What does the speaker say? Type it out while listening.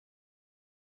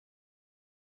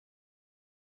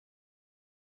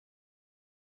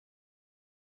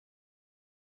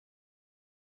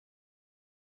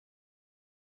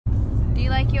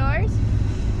like yours?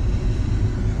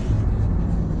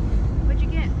 What'd you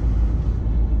get?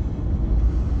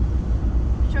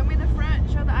 Show me the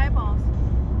front. Show the eyeballs.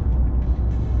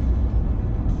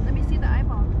 Let me see the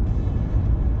eyeball.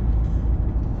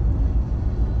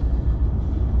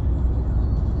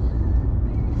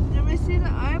 Let me see the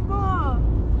eyeball.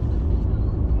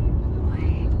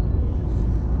 Wait.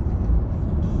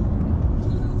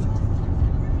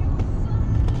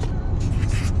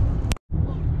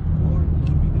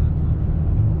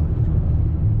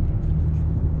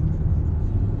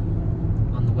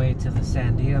 On the way to the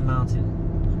Sandia Mountain.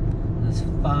 This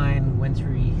fine,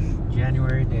 wintry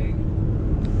January day.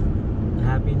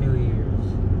 Happy New Year's.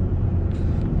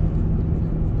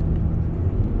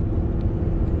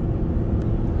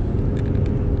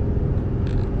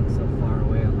 Looks so far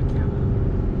away on the camera.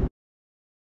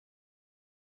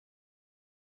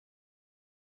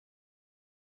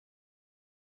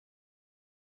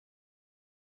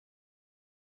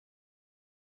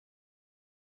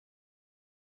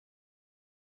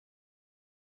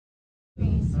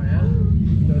 Oh yeah?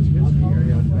 That's good.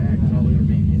 Area on the back. It's all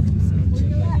intermediate.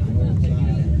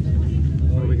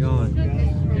 Where are we going?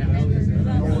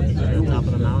 To the top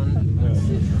of the mountain?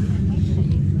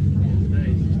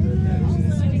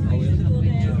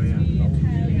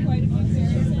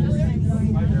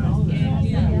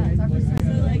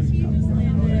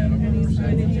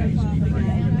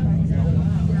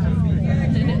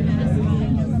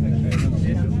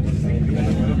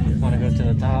 Want to go to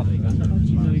the top?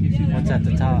 What's at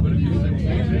the top?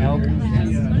 Elk,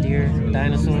 deer,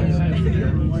 dinosaurs?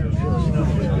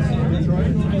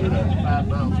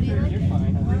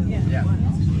 Yeah.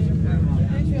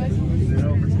 Is it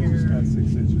over here? It's got 6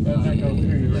 inches. That's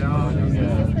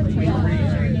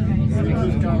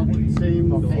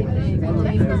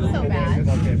not so bad.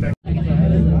 Okay.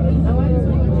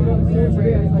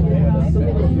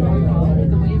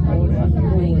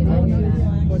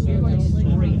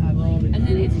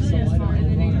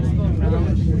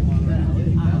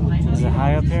 Is it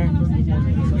high up here?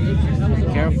 Be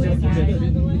careful.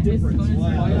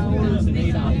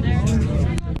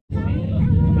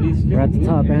 We're at the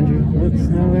top, Andrew. Look,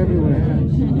 snow everywhere.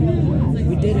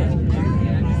 We did it.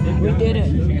 We did it.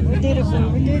 We did it, bro.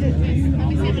 We did it. Let me see.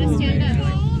 I'm gonna stand up.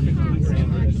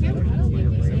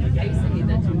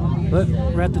 Look,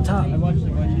 we're at the top.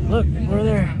 Look, we're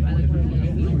there.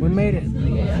 We made it.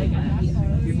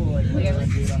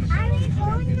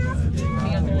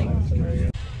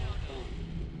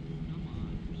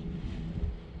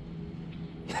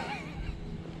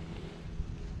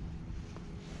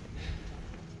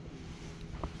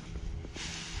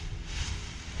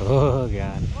 Oh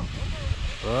God.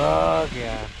 Oh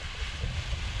God.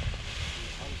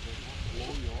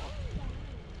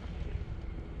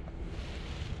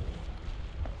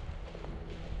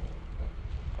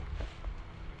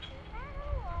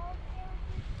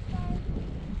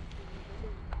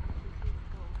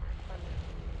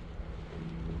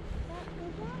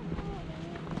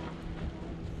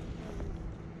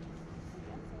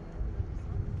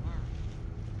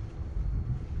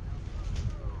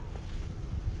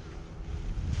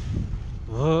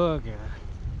 Oh God.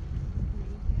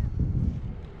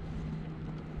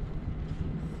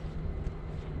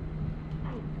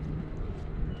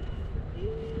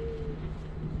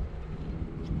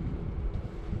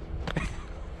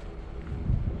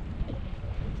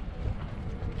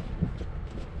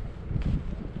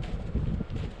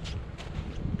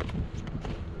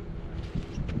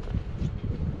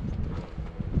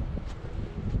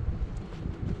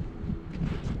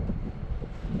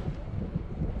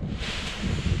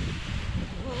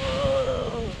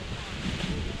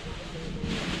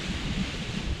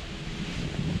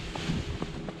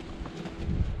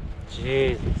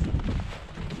 Jesus.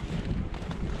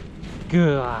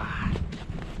 God.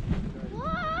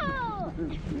 Whoa!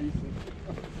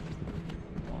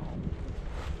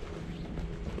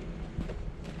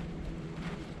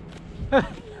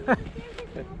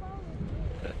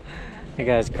 You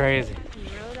guys crazy.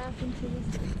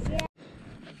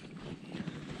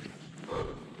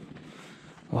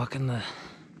 Walking the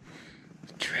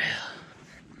trail.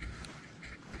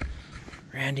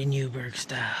 Randy Newberg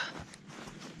style.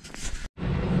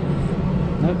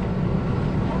 Nope.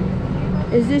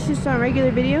 Is this just on regular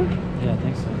video? Yeah, I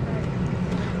think so.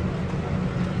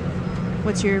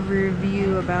 What's your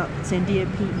review about Sandia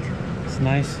Peak? It's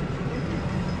nice.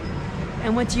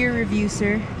 And what's your review,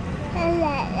 sir?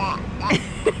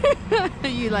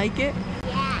 You like it?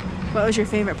 Yeah. What was your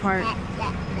favorite part?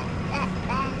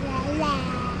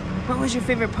 What was your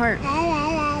favorite part?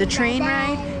 The train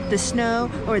ride, the snow,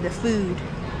 or the food?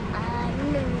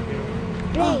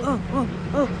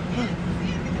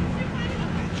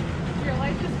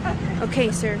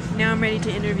 Okay, sir. Now I'm ready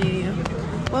to interview you.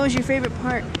 What was your favorite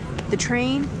part? The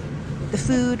train, the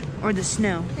food, or the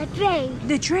snow? The train.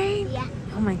 The train? Yeah.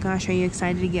 Oh my gosh, are you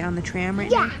excited to get on the tram right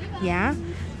now? Yeah?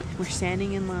 We're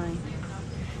standing in line.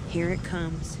 Here it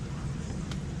comes.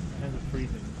 And the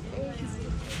freezing.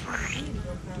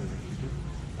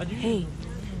 Hey,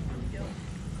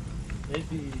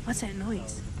 what's that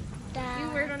noise? The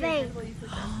train.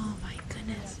 Oh my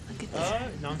goodness, look at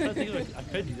this. No, I'm trying to think I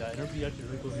could do that. It'd be actually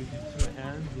really cool if you do my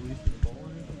hands, releasing the ball or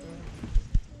something.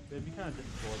 It'd be kind of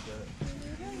difficult,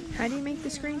 but. How do you make the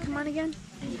screen come on again?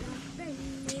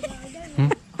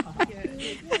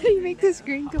 How do you make the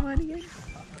screen come on again?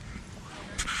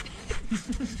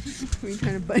 Are you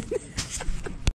trying to button?